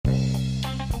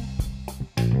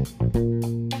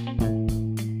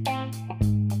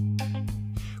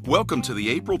Welcome to the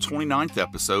April 29th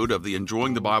episode of the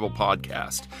Enjoying the Bible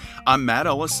podcast. I'm Matt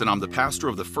Ellis, and I'm the pastor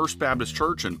of the First Baptist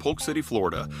Church in Polk City,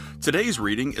 Florida. Today's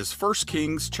reading is 1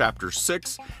 Kings chapters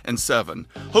 6 and 7.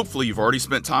 Hopefully you've already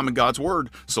spent time in God's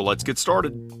Word, so let's get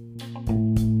started.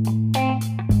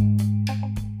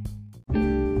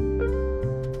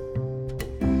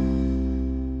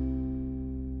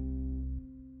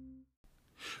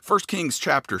 1 Kings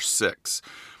chapter 6.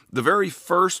 The very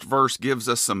first verse gives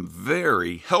us some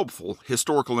very helpful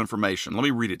historical information. Let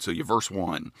me read it to you. Verse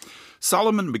 1.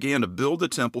 Solomon began to build the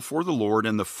temple for the Lord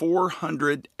in the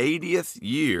 480th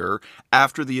year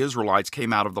after the Israelites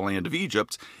came out of the land of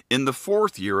Egypt, in the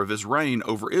 4th year of his reign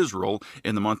over Israel,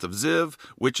 in the month of Ziv,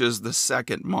 which is the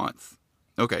 2nd month.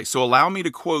 Okay, so allow me to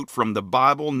quote from the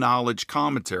Bible Knowledge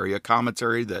Commentary, a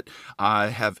commentary that I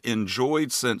have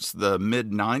enjoyed since the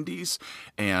mid-90s,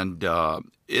 and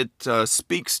it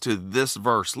speaks to this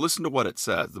verse. Listen to what it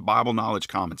says, the Bible Knowledge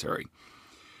Commentary.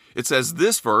 It says,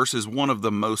 this verse is one of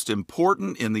the most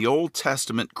important in the Old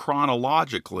Testament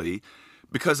chronologically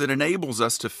because it enables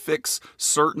us to fix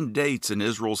certain dates in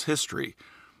Israel's history.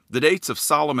 The dates of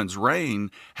Solomon's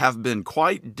reign have been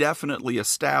quite definitely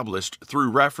established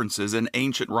through references in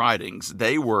ancient writings.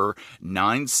 They were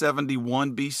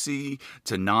 971 BC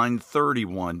to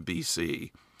 931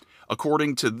 BC.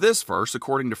 According to this verse,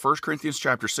 according to 1 Corinthians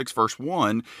chapter 6, verse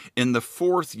 1, in the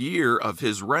 4th year of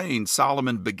his reign,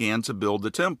 Solomon began to build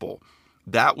the temple.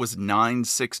 That was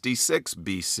 966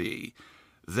 BC.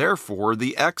 Therefore,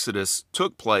 the Exodus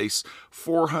took place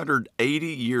 480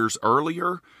 years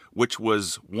earlier, which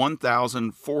was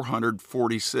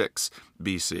 1446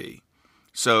 BC.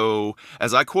 So,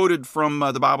 as I quoted from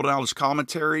the Bible Knowledge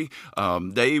Commentary,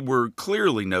 they were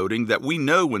clearly noting that we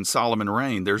know when Solomon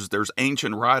reigned. There's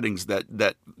ancient writings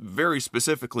that very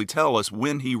specifically tell us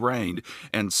when he reigned.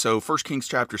 And so 1 Kings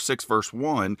chapter 6, verse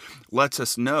 1 lets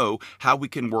us know how we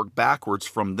can work backwards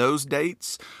from those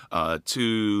dates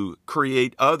to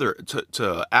create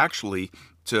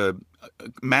to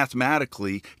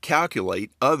mathematically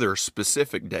calculate other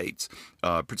specific dates,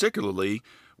 particularly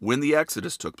when the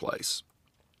Exodus took place.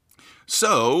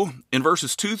 So, in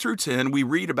verses 2 through 10, we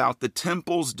read about the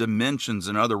temple's dimensions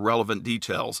and other relevant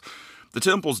details. The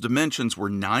temple's dimensions were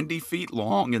 90 feet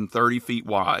long and 30 feet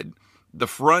wide. The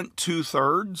front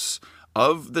 2/3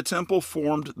 of the temple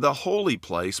formed the holy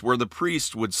place where the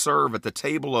priest would serve at the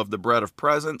table of the bread of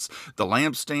presence, the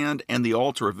lampstand, and the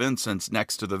altar of incense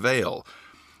next to the veil.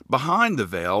 Behind the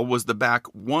veil was the back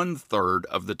 1/3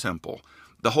 of the temple.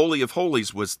 The Holy of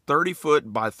Holies was 30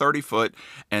 foot by 30 foot,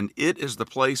 and it is the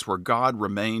place where God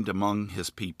remained among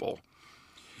his people.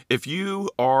 If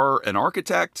you are an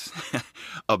architect,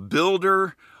 a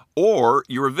builder, or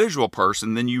you're a visual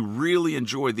person, then you really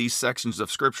enjoy these sections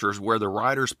of scriptures where the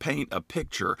writers paint a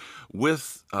picture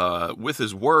with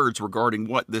his words regarding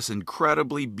what this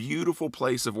incredibly beautiful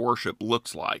place of worship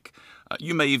looks like.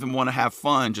 You may even want to have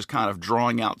fun just kind of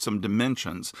drawing out some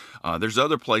dimensions. There's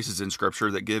other places in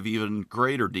scripture that give even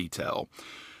greater detail.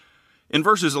 In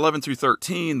verses 11 through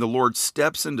 13, the Lord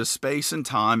steps into space and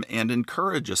time and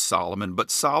encourages Solomon,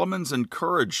 but Solomon's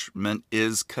encouragement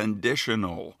is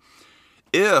conditional.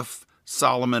 If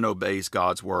Solomon obeys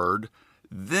God's word,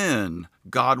 then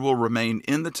God will remain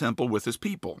in the temple with his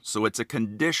people. So it's a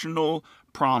conditional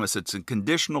promise. It's a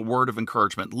conditional word of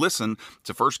encouragement. Listen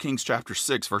to 1 Kings chapter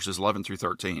 6, verses 11 through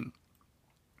 13.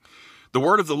 The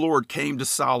word of the Lord came to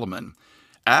Solomon.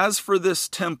 As for this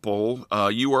temple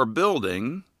you are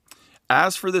building,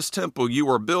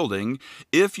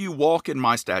 if you walk in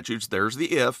my statutes, there's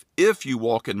the if you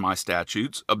walk in my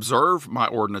statutes, observe my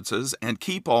ordinances, and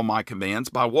keep all my commands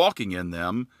by walking in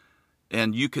them,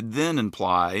 and you could then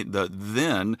imply the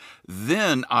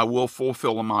then I will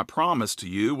fulfill my promise to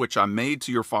you, which I made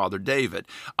to your father David.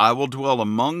 I will dwell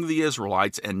among the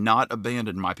Israelites and not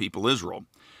abandon my people Israel.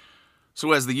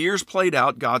 So as the years played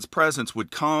out, God's presence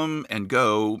would come and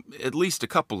go at least a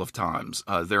couple of times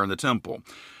there in the temple.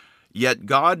 Yet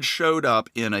God showed up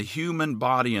in a human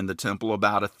body in the temple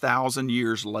about 1,000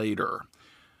 years later.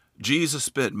 Jesus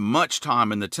spent much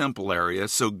time in the temple area,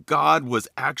 so God was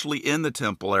actually in the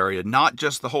temple area, not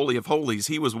just the Holy of Holies.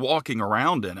 He was walking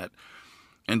around in it.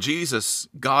 And Jesus,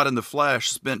 God in the flesh,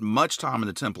 spent much time in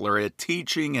the temple area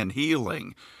teaching and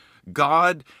healing.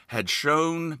 God had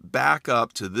shown back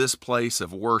up to this place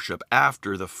of worship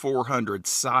after the 400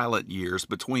 silent years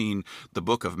between the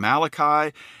book of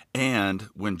Malachi and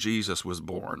when Jesus was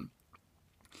born.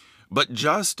 But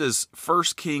just as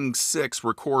 1 Kings 6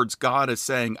 records God as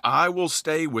saying, I will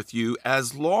stay with you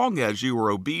as long as you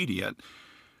are obedient,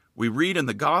 We read in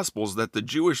the Gospels that the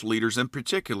Jewish leaders in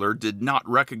particular did not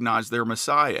recognize their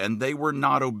Messiah, and they were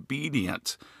not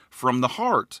obedient from the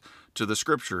heart to the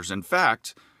Scriptures. In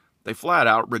fact, they flat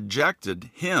out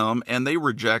rejected him, and they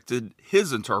rejected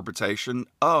his interpretation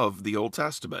of the Old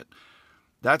Testament.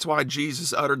 That's why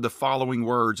Jesus uttered the following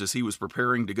words as he was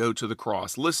preparing to go to the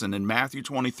cross. Listen, in Matthew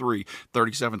 23,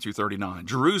 37 through 39.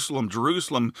 Jerusalem,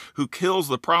 Jerusalem, who kills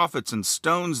the prophets and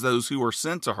stones those who are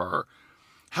sent to her.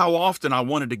 How often I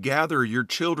wanted to gather your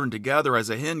children together as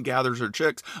a hen gathers her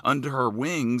chicks under her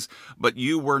wings, but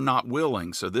you were not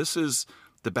willing. So this is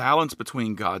the balance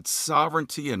between God's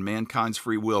sovereignty and mankind's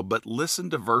free will. But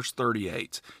listen to verse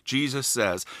 38. Jesus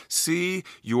says, see,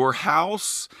 your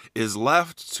house is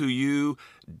left to you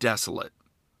desolate.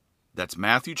 That's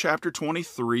Matthew chapter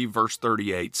 23, verse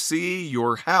 38. See,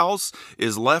 your house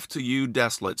is left to you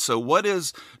desolate. So what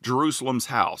is Jerusalem's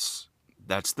house?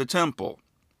 That's the temple.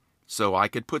 So I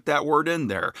could put that word in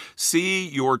there. See,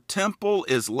 your temple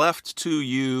is left to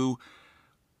you.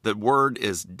 The word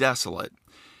is desolate.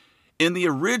 In the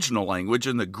original language,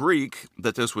 in the Greek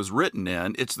that this was written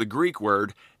in, it's the Greek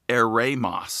word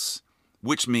eremos,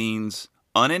 which means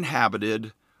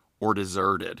uninhabited or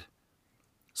deserted.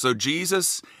 So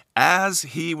Jesus, as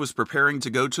he was preparing to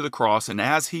go to the cross and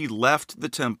as he left the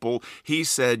temple, he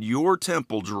said, your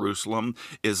temple, Jerusalem,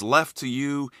 is left to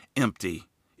you empty.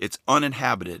 It's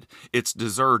uninhabited. It's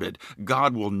deserted.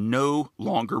 God will no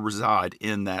longer reside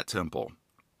in that temple.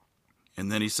 And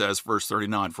then he says, verse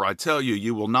 39, for I tell you,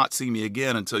 you will not see me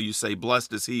again until you say,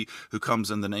 blessed is he who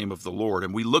comes in the name of the Lord.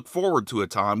 And we look forward to a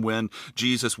time when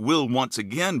Jesus will once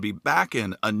again be back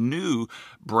in a new,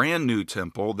 brand new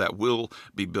temple that will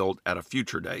be built at a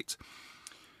future date.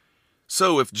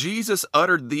 So if Jesus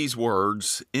uttered these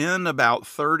words in about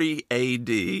 30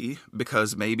 AD,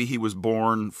 because maybe he was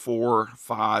born 4,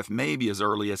 5, maybe as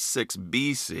early as 6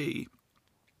 BC,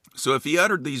 so if he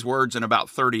uttered these words in about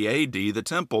 30 AD, the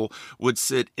temple would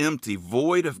sit empty,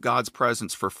 void of God's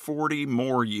presence for 40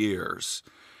 more years.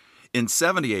 In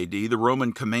 70 AD, the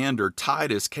Roman commander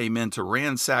Titus came in to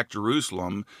ransack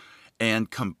Jerusalem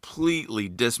and completely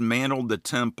dismantled the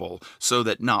temple so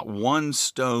that not one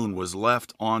stone was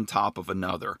left on top of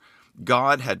another.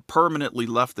 God had permanently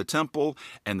left the temple,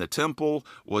 and the temple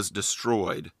was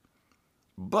destroyed.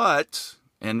 But...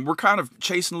 and we're kind of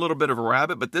chasing a little bit of a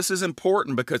rabbit, but this is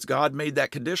important because God made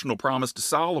that conditional promise to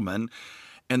Solomon,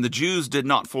 and the Jews did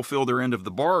not fulfill their end of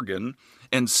the bargain,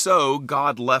 and so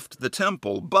God left the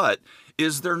temple. But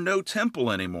is there no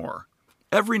temple anymore?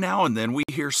 Every now and then we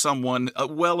hear someone, a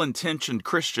well-intentioned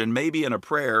Christian, maybe in a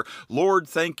prayer, Lord,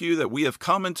 thank you that we have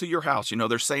come into your house. You know,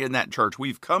 they're saying that in church,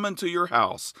 we've come into your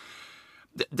house.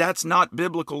 That's not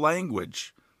biblical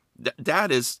language.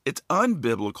 It's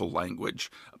unbiblical language.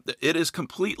 It is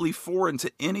completely foreign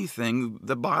to anything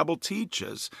the Bible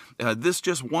teaches. This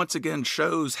just once again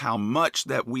shows how much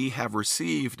that we have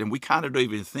received and we kind of don't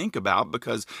even think about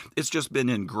because it's just been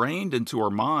ingrained into our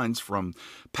minds from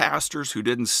pastors who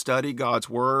didn't study God's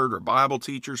Word or Bible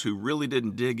teachers who really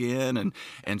didn't dig in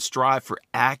and strive for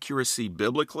accuracy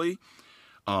biblically.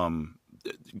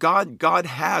 God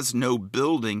has no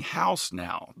building house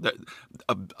now.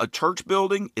 A church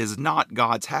building is not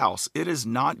God's house. It is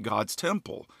not God's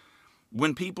temple.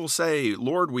 When people say,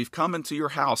 Lord, we've come into your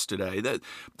house today,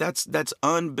 that's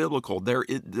unbiblical.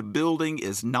 The building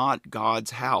is not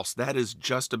God's house. That is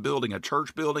just a building. A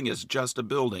church building is just a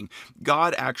building.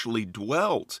 God actually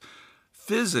dwelt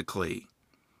physically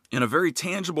in a very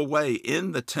tangible way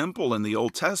in the temple in the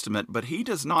Old Testament, but he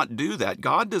does not do that.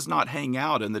 God does not hang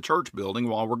out in the church building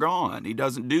while we're gone. He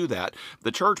doesn't do that.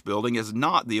 The church building is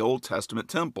not the Old Testament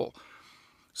temple.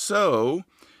 So,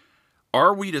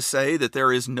 are we to say that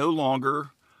there is no longer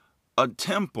a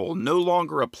temple, no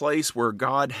longer a place where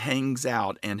God hangs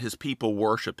out and his people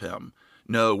worship him?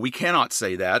 No, we cannot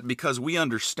say that because we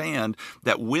understand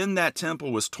that when that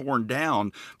temple was torn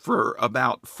down for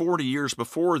about 40 years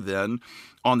before then,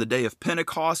 on the day of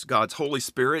Pentecost, God's Holy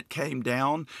Spirit came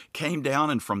down,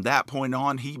 and from that point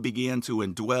on, he began to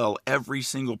indwell every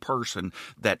single person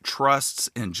that trusts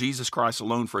in Jesus Christ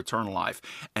alone for eternal life.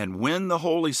 And when the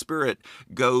Holy Spirit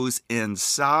goes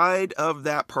inside of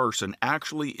that person,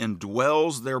 actually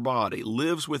indwells their body,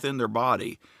 lives within their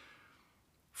body,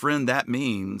 friend, that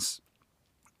means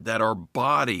that our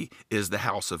body is the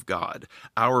house of God.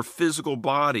 Our physical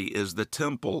body is the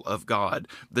temple of God.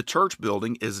 The church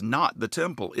building is not the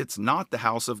temple. It's not the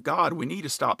house of God. We need to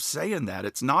stop saying that.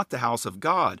 It's not the house of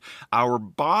God. Our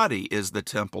body is the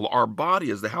temple. Our body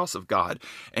is the house of God.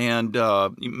 And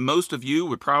most of you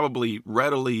would probably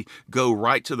readily go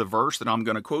right to the verse that I'm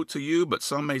going to quote to you, but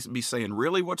some may be saying,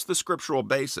 really, what's the scriptural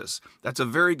basis? That's a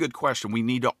very good question. We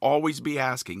need to always be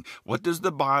asking, what does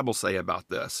the Bible say about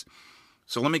this?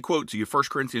 So let me quote to you 1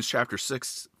 Corinthians chapter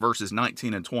 6, verses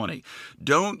 19 and 20.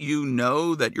 Don't you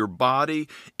know that your body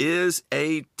is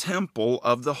a temple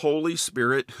of the Holy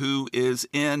Spirit who is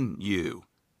in you?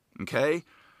 Okay?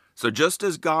 So just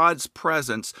as God's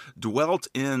presence dwelt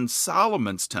in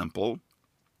Solomon's temple,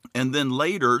 and then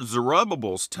later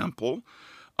Zerubbabel's temple,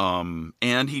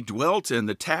 and he dwelt in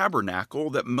the tabernacle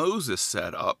that Moses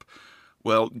set up,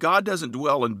 well, God doesn't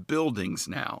dwell in buildings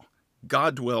now.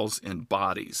 God dwells in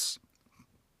bodies.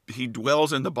 He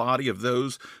dwells in the body of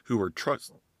those who are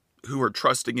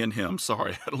trusting in him.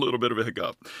 Sorry, I had a little bit of a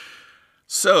hiccup.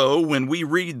 So when we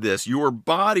read this, your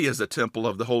body is a temple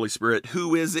of the Holy Spirit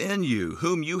who is in you,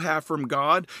 whom you have from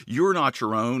God. You're not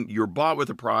your own. You're bought with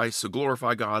a price. So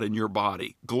glorify God in your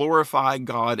body. Glorify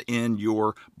God in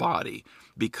your body.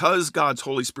 Because God's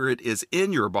Holy Spirit is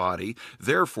in your body,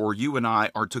 therefore you and I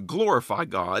are to glorify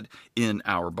God in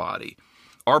our body.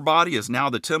 Our body is now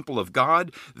the temple of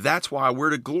God. That's why we're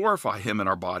to glorify him in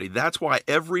our body. That's why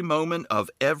every moment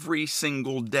of every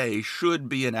single day should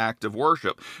be an act of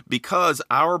worship, because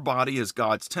our body is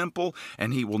God's temple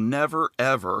and he will never,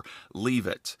 ever leave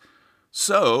it.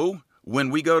 So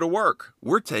when we go to work,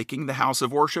 we're taking the house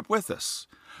of worship with us.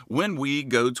 When we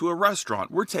go to a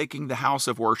restaurant, we're taking the house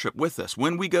of worship with us.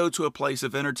 When we go to a place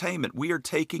of entertainment, we are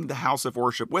taking the house of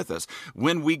worship with us.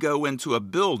 When we go into a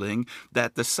building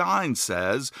that the sign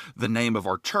says the name of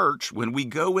our church, when we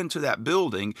go into that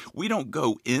building, we don't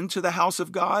go into the house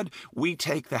of God. We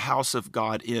take the house of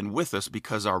God in with us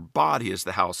because our body is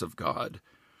the house of God.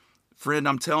 Friend,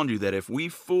 I'm telling you that if we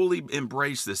fully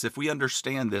embrace this, if we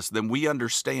understand this, then we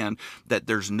understand that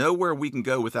there's nowhere we can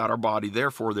go without our body.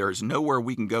 Therefore, there is nowhere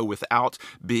we can go without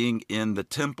being in the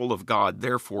temple of God.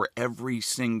 Therefore, every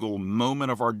single moment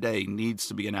of our day needs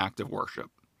to be an act of worship.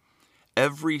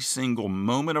 Every single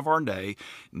moment of our day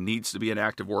needs to be an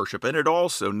act of worship. And it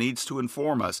also needs to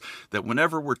inform us that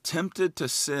whenever we're tempted to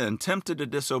sin, tempted to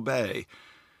disobey,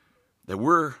 that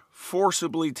we're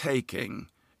forcibly taking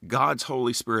God's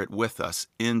Holy Spirit with us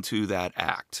into that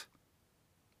act.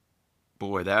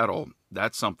 Boy,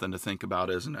 that's something to think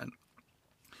about, isn't it?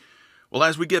 Well,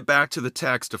 as we get back to the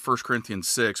text of 1 Corinthians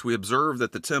 6, we observe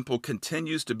that the temple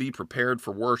continues to be prepared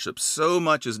for worship. So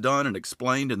much is done and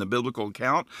explained in the biblical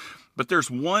account, but there's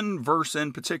one verse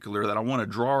in particular that I want to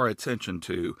draw our attention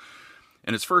to,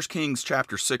 and it's 1 Kings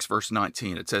chapter 6, verse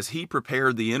 19. It says, he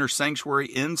prepared the inner sanctuary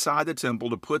inside the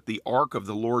temple to put the ark of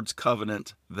the Lord's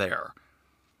covenant there.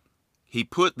 He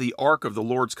put the Ark of the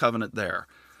Lord's covenant there.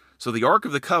 So the Ark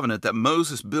of the Covenant that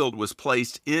Moses built was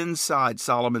placed inside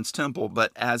Solomon's temple,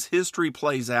 but as history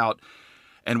plays out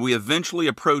and we eventually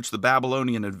approach the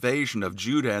Babylonian invasion of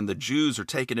Judah and the Jews are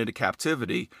taken into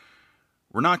captivity,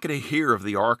 we're not going to hear of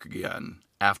the Ark again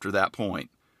after that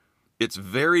point. It's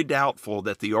very doubtful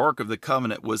that the Ark of the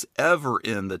Covenant was ever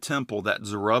in the temple that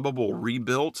Zerubbabel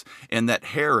rebuilt and that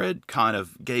Herod kind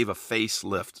of gave a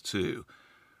facelift to.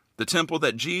 The temple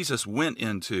that Jesus went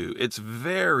into, it's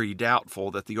very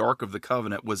doubtful that the Ark of the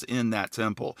Covenant was in that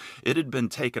temple. It had been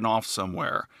taken off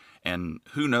somewhere, and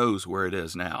who knows where it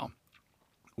is now.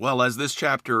 Well, as this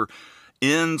chapter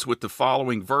ends with the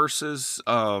following verses,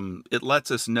 it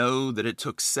lets us know that it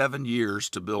took 7 years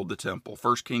to build the temple.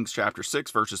 1 Kings chapter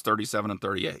 6, verses 37 and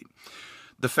 38.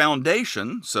 The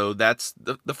foundation, so that's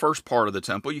the first part of the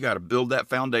temple. You got to build that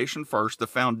foundation first. The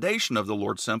foundation of the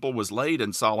Lord's temple was laid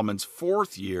in Solomon's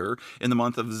 4th year in the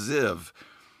month of Ziv.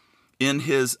 In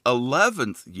his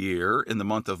 11th year, in the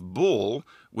month of Bul,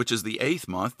 which is the 8th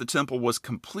month, the temple was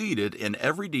completed in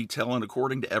every detail and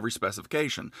according to every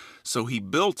specification. So he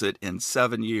built it in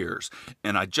 7 years.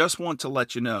 And I just want to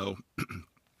let you know,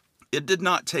 it did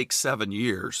not take 7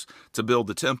 years to build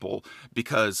the temple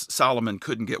because Solomon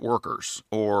couldn't get workers,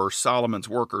 or Solomon's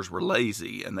workers were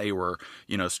lazy and they were,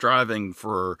 striving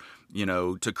for,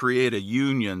 to create a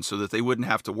union so that they wouldn't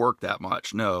have to work that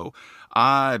much. No,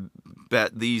 I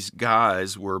bet these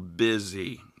guys were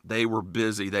busy. They were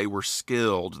busy. They were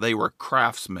skilled. They were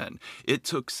craftsmen. It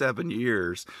took 7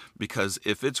 years because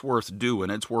if it's worth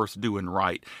doing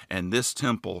right. And this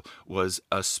temple was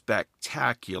a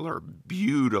spectacular,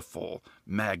 beautiful,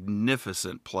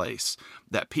 magnificent place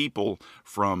that people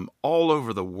from all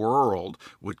over the world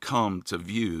would come to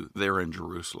view there in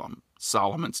Jerusalem,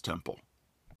 Solomon's temple.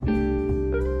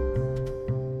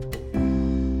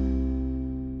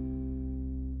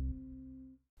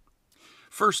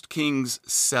 1 Kings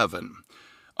 7.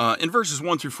 In verses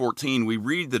 1 through 14, we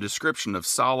read the description of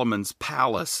Solomon's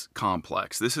palace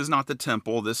complex. This is not the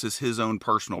temple. This is his own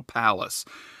personal palace.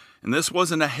 And this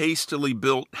wasn't a hastily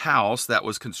built house that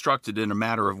was constructed in a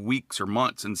matter of weeks or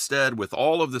months. Instead, with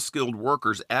all of the skilled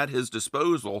workers at his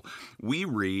disposal, we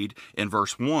read in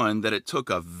verse 1 that it took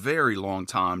a very long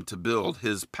time to build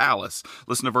his palace.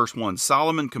 Listen to verse 1.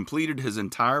 Solomon completed his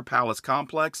entire palace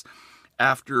complex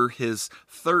after his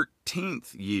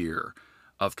 13th year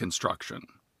of construction.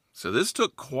 So this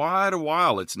took quite a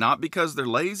while. It's not because they're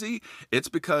lazy. It's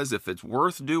because if it's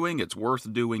worth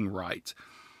doing right.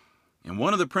 And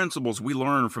one of the principles we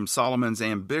learn from Solomon's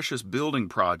ambitious building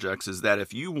projects is that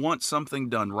if you want something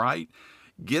done right,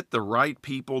 get the right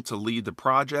people to lead the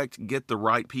project, get the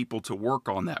right people to work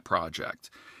on that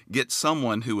project. Get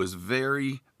someone who is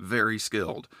very, very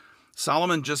skilled.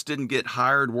 Solomon just didn't get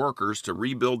hired workers to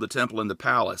rebuild the temple and the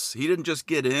palace. He didn't just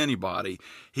get anybody.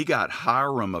 He got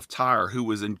Hiram of Tyre, who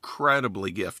was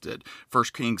incredibly gifted. 1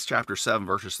 Kings chapter 7,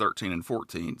 verses 13 and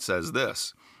 14 says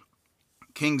this.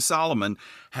 King Solomon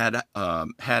had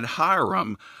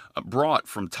Hiram brought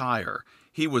from Tyre.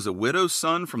 He was a widow's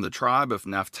son from the tribe of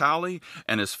Naphtali,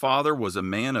 and his father was a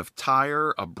man of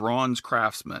Tyre, a bronze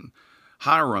craftsman.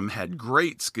 Hiram had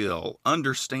great skill,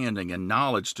 understanding, and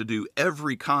knowledge to do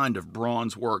every kind of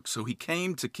bronze work, so he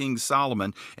came to King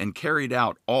Solomon and carried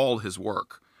out all his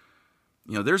work.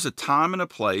 You know, there's a time and a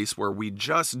place where we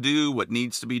just do what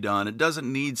needs to be done. It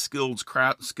doesn't need skilled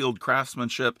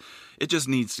craftsmanship. It just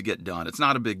needs to get done. It's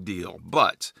not a big deal.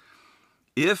 But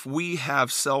if we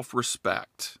have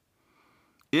self-respect,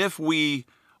 if we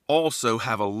also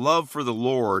have a love for the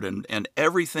Lord, and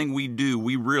everything we do,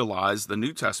 we realize, the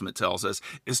New Testament tells us,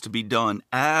 is to be done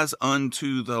as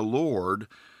unto the Lord,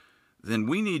 then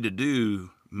we need to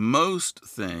do most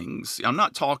things. I'm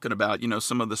not talking about,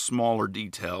 some of the smaller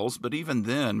details, but even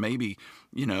then, maybe,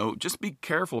 just be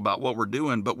careful about what we're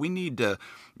doing, but we need to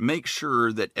make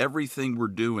sure that everything we're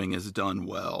doing is done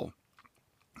well.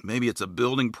 Maybe it's a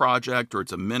building project, or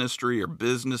it's a ministry or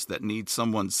business that needs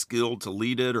someone skilled to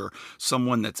lead it, or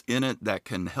someone that's in it that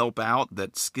can help out,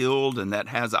 that's skilled and that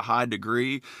has a high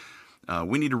degree.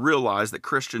 We need to realize that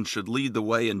Christians should lead the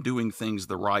way in doing things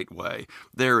the right way.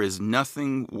 There is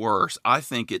nothing worse. I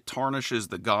think it tarnishes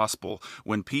the gospel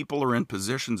when people are in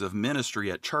positions of ministry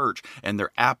at church and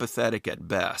they're apathetic at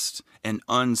best and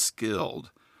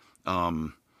unskilled.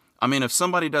 If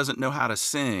somebody doesn't know how to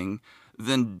sing,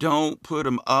 then don't put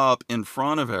them up in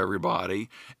front of everybody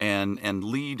and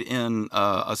lead in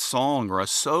a song or a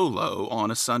solo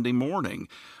on a Sunday morning.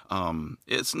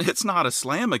 It's not a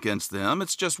slam against them.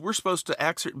 It's just we're supposed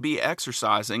to be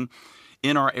exercising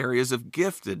in our areas of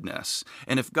giftedness.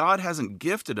 And if God hasn't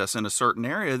gifted us in a certain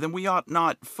area, then we ought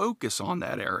not focus on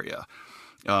that area.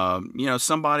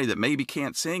 Somebody that maybe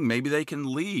can't sing, maybe they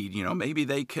can lead, maybe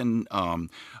they can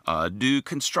do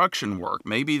construction work.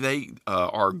 Maybe they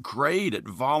are great at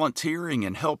volunteering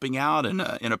and helping out in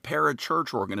a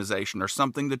parachurch organization or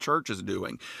something the church is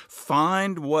doing.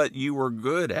 Find what you are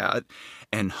good at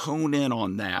and hone in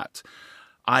on that.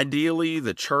 Ideally,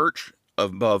 the church,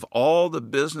 above all the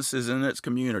businesses in its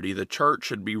community, the church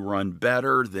should be run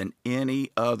better than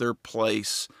any other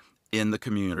place in the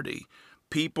community.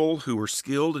 People who are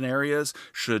skilled in areas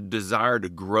should desire to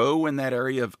grow in that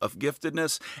area of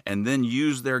giftedness and then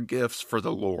use their gifts for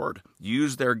the Lord.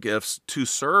 Use their gifts to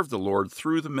serve the Lord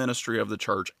through the ministry of the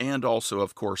church and also,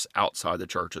 of course, outside the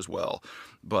church as well.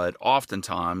 But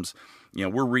oftentimes,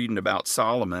 we're reading about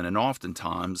Solomon, and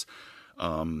oftentimes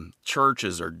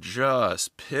churches are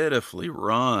just pitifully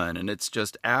run, and it's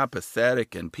just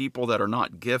apathetic, and people that are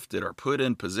not gifted are put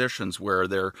in positions where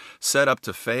they're set up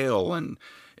to fail, and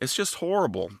it's just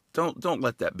horrible. Don't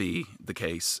let that be the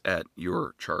case at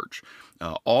your church.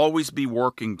 Always be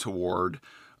working toward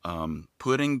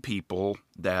putting people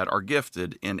that are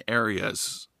gifted in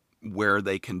areas where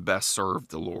they can best serve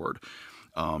the Lord.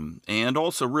 And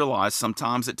also realize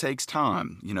sometimes it takes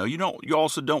time. You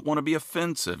also don't want to be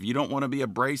offensive. You don't want to be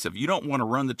abrasive. You don't want to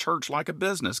run the church like a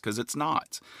business, because it's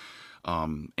not.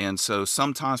 And so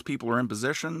sometimes people are in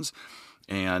positions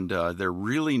and they're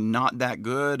really not that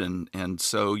good, and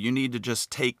so you need to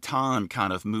just take time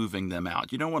kind of moving them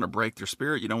out. You don't want to break their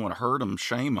spirit. You don't want to hurt them,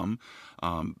 shame them.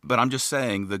 But I'm just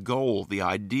saying the goal, the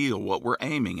ideal, what we're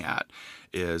aiming at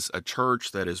is a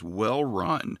church that is well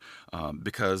run,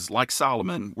 because like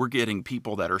Solomon, we're getting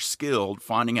people that are skilled,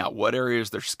 finding out what areas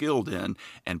they're skilled in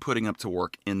and putting them to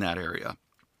work in that area.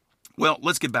 Well,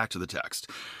 let's get back to the text.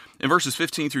 In verses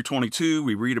 15 through 22,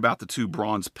 we read about the two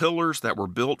bronze pillars that were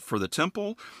built for the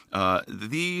temple.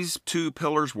 These two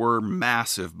pillars were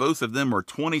massive. Both of them were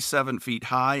 27 feet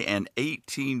high and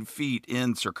 18 feet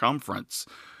in circumference.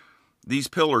 These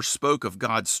pillars spoke of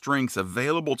God's strength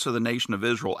available to the nation of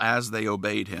Israel as they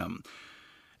obeyed him.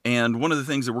 And one of the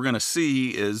things that we're going to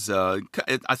see is, I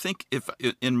think, if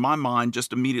in my mind,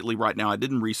 just immediately right now, I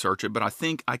didn't research it, but I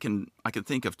think I can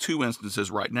think of two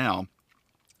instances right now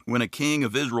when a king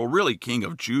of Israel, really king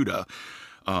of Judah,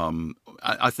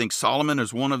 I think Solomon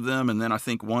is one of them, and then I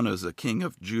think one is a king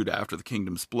of Judah after the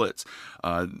kingdom splits.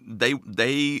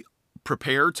 They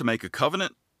prepared to make a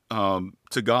covenant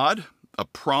to God, a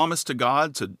promise to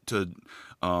God to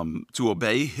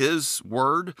obey his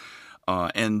word.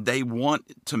 And they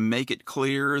want to make it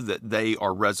clear that they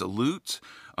are resolute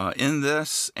in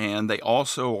this, and they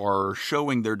also are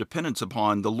showing their dependence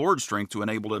upon the Lord's strength to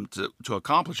enable them to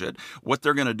accomplish it. What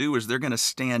they're going to do is they're going to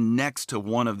stand next to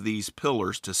one of these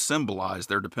pillars to symbolize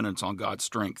their dependence on God's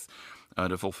strength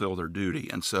to fulfill their duty.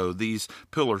 And so these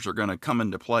pillars are going to come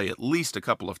into play at least a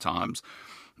couple of times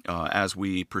as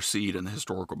we proceed in the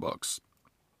historical books.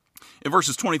 In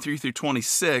verses 23 through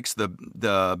 26,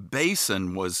 the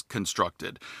basin was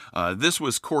constructed. This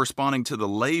was corresponding to the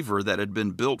laver that had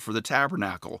been built for the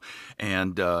tabernacle.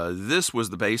 And this was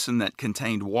the basin that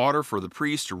contained water for the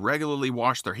priests to regularly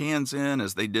wash their hands in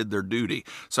as they did their duty.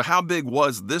 So how big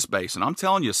was this basin? I'm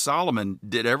telling you, Solomon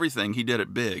did everything. He did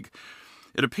it big.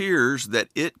 It appears that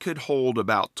it could hold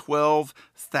about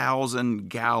 12,000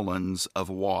 gallons of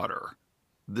water,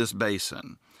 this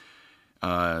basin.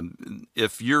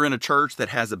 If you're in a church that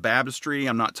has a baptistry,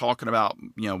 I'm not talking about,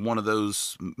 one of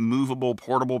those movable,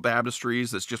 portable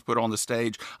baptistries that's just put on the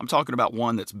stage. I'm talking about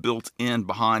one that's built in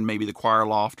behind maybe the choir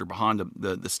loft or behind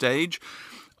the stage.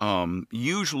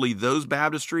 Usually those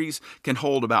baptistries can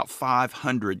hold about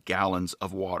 500 gallons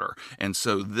of water. And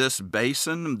so this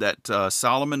basin that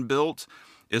Solomon built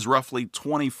is roughly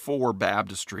 24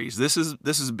 baptistries. This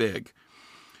is big.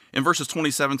 In verses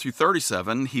 27 through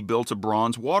 37, he built a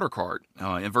bronze water cart.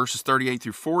 In verses 38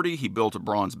 through 40, he built a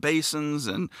bronze basins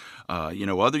and,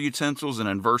 other utensils. And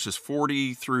in verses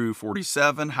 40 through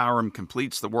 47, Hiram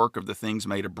completes the work of the things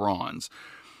made of bronze.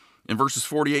 In verses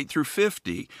 48 through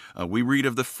 50, we read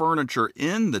of the furniture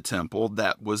in the temple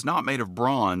that was not made of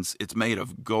bronze, it's made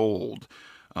of gold.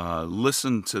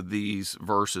 Listen to these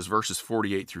verses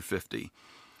 48 through 50.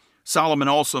 Solomon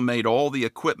also made all the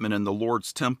equipment in the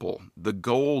Lord's temple, the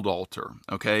gold altar.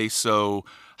 Okay, so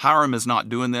Hiram is not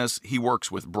doing this. He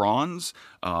works with bronze.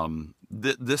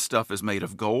 This stuff is made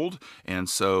of gold, and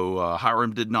so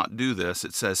Hiram did not do this.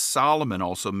 It says Solomon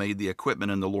also made the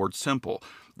equipment in the Lord's temple,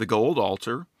 the gold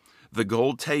altar, the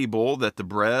gold table that the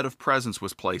bread of presence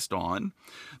was placed on,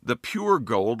 the pure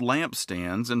gold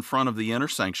lampstands in front of the inner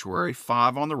sanctuary,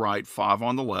 5 on the right, 5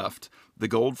 on the left, the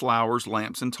gold flowers,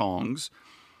 lamps, and tongs,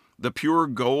 the pure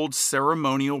gold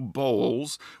ceremonial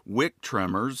bowls, wick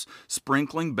trimmers,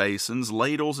 sprinkling basins,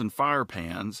 ladles, and fire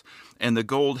pans, and the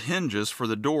gold hinges for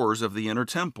the doors of the inner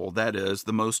temple, that is,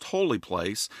 the most holy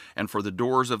place, and for the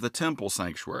doors of the temple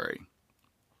sanctuary.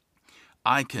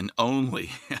 I can only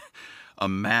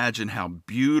imagine how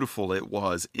beautiful it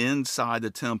was inside the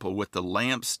temple with the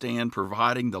lampstand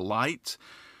providing the light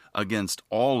against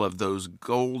all of those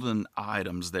golden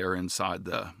items there inside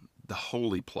the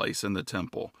holy place in the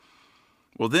temple.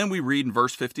 Well, then we read in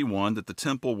verse 51 that the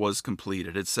temple was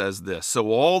completed. It says this, "So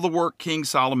all the work King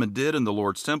Solomon did in the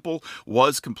Lord's temple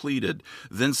was completed.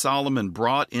 Then Solomon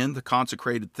brought in the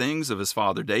consecrated things of his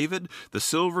father David, the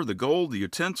silver, the gold, the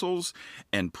utensils,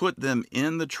 and put them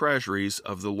in the treasuries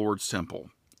of the Lord's temple."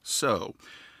 So,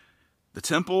 the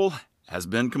temple has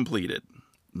been completed.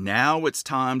 Now it's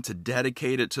time to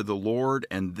dedicate it to the Lord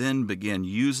and then begin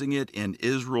using it in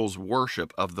Israel's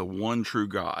worship of the one true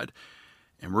God.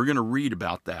 And we're going to read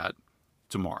about that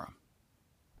tomorrow.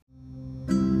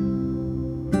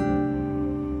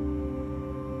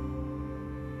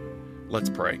 Let's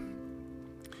pray.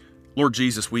 Lord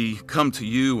Jesus, we come to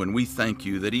you and we thank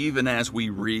you that even as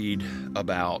we read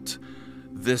about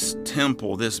this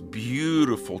temple, this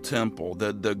beautiful temple,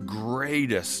 the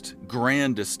greatest,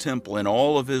 grandest temple in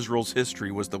all of Israel's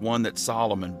history was the one that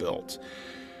Solomon built.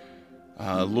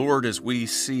 Lord, as we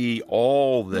see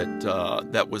all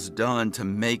that was done to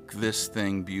make this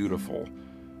thing beautiful,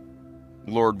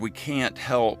 Lord, we can't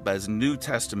help as New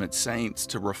Testament saints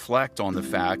to reflect on the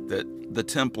fact that the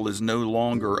temple is no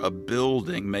longer a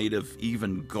building made of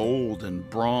even gold and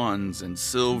bronze and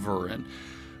silver and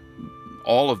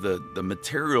all of the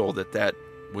material that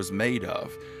was made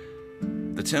of.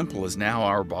 The temple is now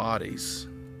our bodies.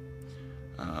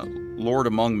 Lord,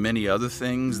 among many other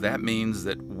things, that means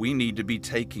that we need to be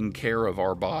taking care of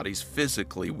our bodies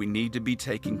physically. We need to be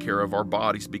taking care of our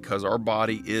bodies because our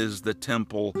body is the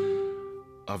temple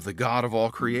of the God of all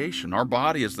creation. Our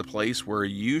body is the place where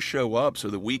you show up so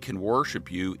that we can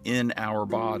worship you in our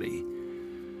body.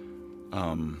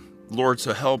 Lord,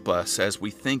 so help us as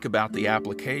we think about the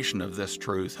application of this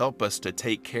truth. Help us to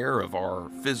take care of our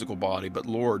physical body. But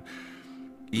Lord,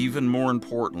 even more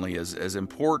importantly, as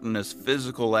important as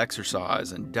physical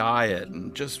exercise and diet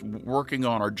and just working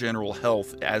on our general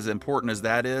health, as important as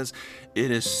that is,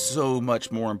 it is so much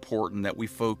more important that we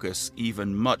focus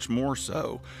even much more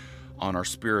so on our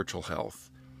spiritual health.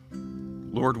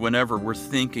 Lord, whenever we're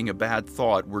thinking a bad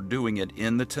thought, we're doing it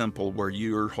in the temple where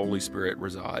your Holy Spirit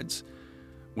resides.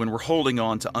 When we're holding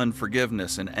on to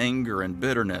unforgiveness and anger and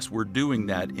bitterness, we're doing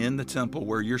that in the temple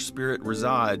where your Spirit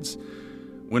resides.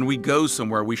 When we go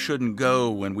somewhere we shouldn't go,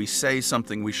 when we say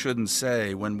something we shouldn't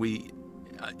say,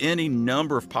 any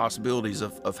number of possibilities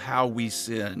of how we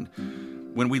sin,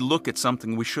 when we look at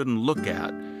something we shouldn't look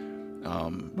at,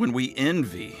 when we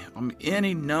envy,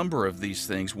 any number of these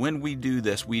things, when we do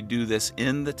this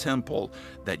in the temple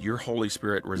that your Holy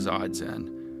Spirit resides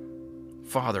in.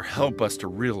 Father, help us to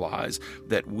realize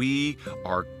that we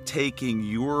are taking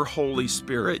your Holy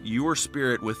Spirit, your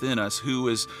Spirit within us, who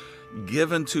is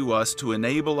given to us to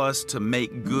enable us to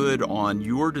make good on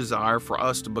your desire for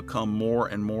us to become more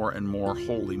and more and more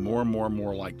holy, more and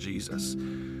more like Jesus.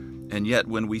 And yet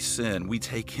when we sin, we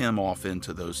take him off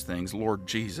into those things. Lord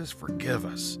Jesus, forgive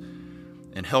us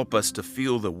and help us to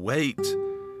feel the weight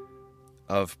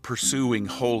of pursuing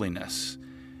holiness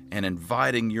and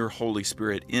inviting your Holy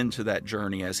Spirit into that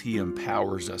journey as he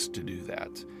empowers us to do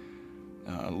that.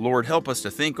 Lord, help us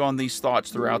to think on these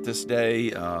thoughts throughout this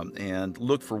day and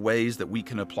look for ways that we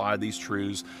can apply these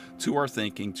truths to our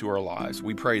thinking, to our lives.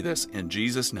 We pray this in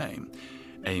Jesus' name.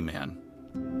 Amen.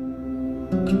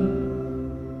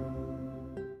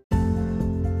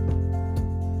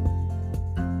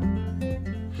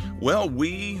 Well,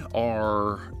 we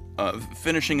are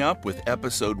finishing up with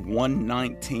episode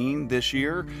 119 this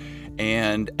year,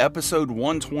 and episode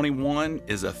 121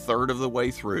 is a third of the way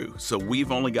through. So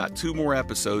we've only got 2 more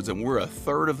episodes and we're a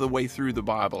third of the way through the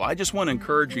Bible. I just want to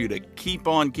encourage you to keep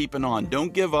on keeping on.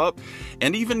 Don't give up,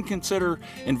 and even consider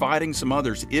inviting some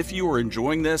others. If you are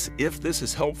enjoying this, if this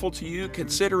is helpful to you,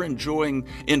 consider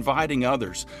inviting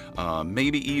others.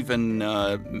 Maybe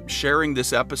even sharing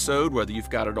this episode, whether you've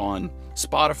got it on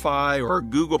Spotify or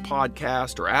Google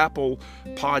Podcast or Apple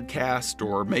Podcast,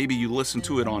 or maybe you listen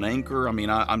to it on Anchor. I mean,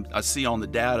 I see on the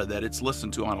data that it's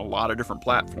listened to on a lot of different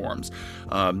platforms.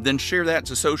 Then share that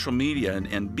to social media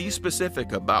and be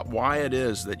specific about why it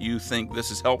is that you think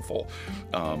this is helpful.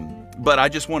 But I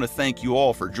just want to thank you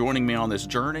all for joining me on this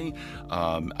journey.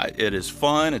 It is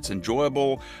fun. It's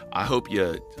enjoyable. I hope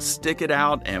you stick it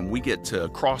out and we get to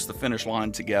cross the finish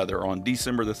line together on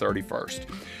December the 31st.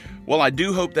 Well, I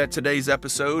do hope that today's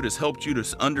episode has helped you to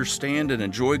understand and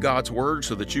enjoy God's Word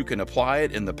so that you can apply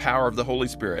it in the power of the Holy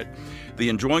Spirit. The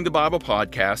Enjoying the Bible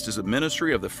podcast is a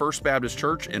ministry of the First Baptist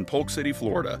Church in Polk City,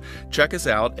 Florida. Check us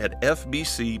out at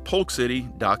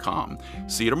fbcpolkcity.com.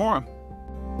 See you tomorrow.